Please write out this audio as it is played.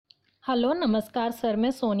Hello नमस्कार sir, मैं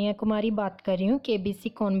सोनिया कुमारी बात कर रही हूँ केबीसी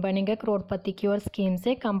कौन बनेगा करोड़पति की ओर स्कीम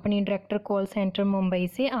से। Company director call centre Mumbai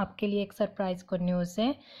से आपके लिए एक सरप्राइज गुड न्यूज़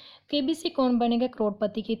है। केबीसी कौन बनेगा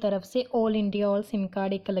करोड़पति की तरफ से all India all SIM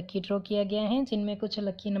card एक लकी ड्रॉ किया गया है, जिनमें कुछ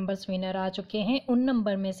लकी नंबर्स विनर आ चुके हैं। उन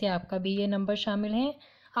नंबर में से आपका भी ये नंबर शामिल है।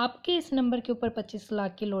 आपके इस नंबर के ऊपर 25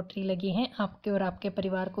 लाख की लॉटरी लगी है। आपके और आपके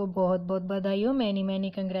परिवार को बहुत बहुत बधाई हो, मैनी मैनी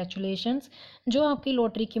कंग्रेचुलेशंस। जो आपकी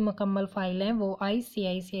लॉटरी की मुकम्मल फाइल है वो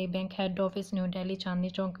ICICI bank head office new Delhi Chandni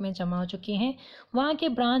Chowk में जमा हो चुकी हैं। वहाँ के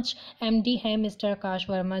ब्रांच एमडी हैं मिस्टर आकाश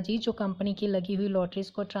वर्मा जी, जो कंपनी की लगी हुई लॉटरीज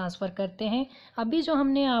को ट्रांसफ़र करते हैं। अभी जो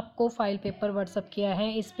हमने आपको फाइल पेपर व्हाट्सअप किया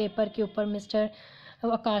है, इस पेपर के ऊपर मिस्टर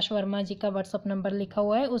आकाश वर्मा जी का व्हाट्सअप नंबर लिखा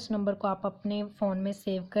हुआ है। उस नंबर को आप अपने फ़ोन में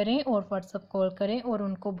सेव करें और व्हाट्सअप कॉल करें और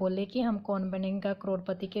उनको बोलें कि हम कौन बनेगा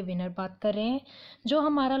करोड़पति के विनर बात कर रहे हैं। जो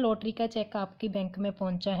हमारा लॉटरी का चेक आपकी बैंक में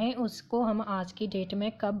पहुंचा है, उसको हम आज की डेट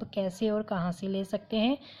में कब, कैसे और कहां से ले सकते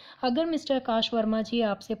हैं। अगर मिस्टर आकाश वर्मा जी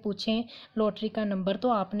आपसे पूछें लॉटरी का नंबर, तो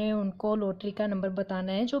आपने उनको लॉटरी का नंबर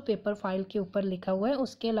बताना है जो पेपर फाइल के ऊपर लिखा हुआ है।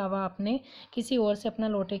 उसके अलावा आपने किसी और से अपना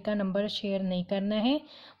लॉटरी का नंबर शेयर नहीं करना है।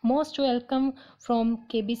 Most welcome from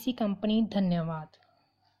KBC company. धन्यवाद।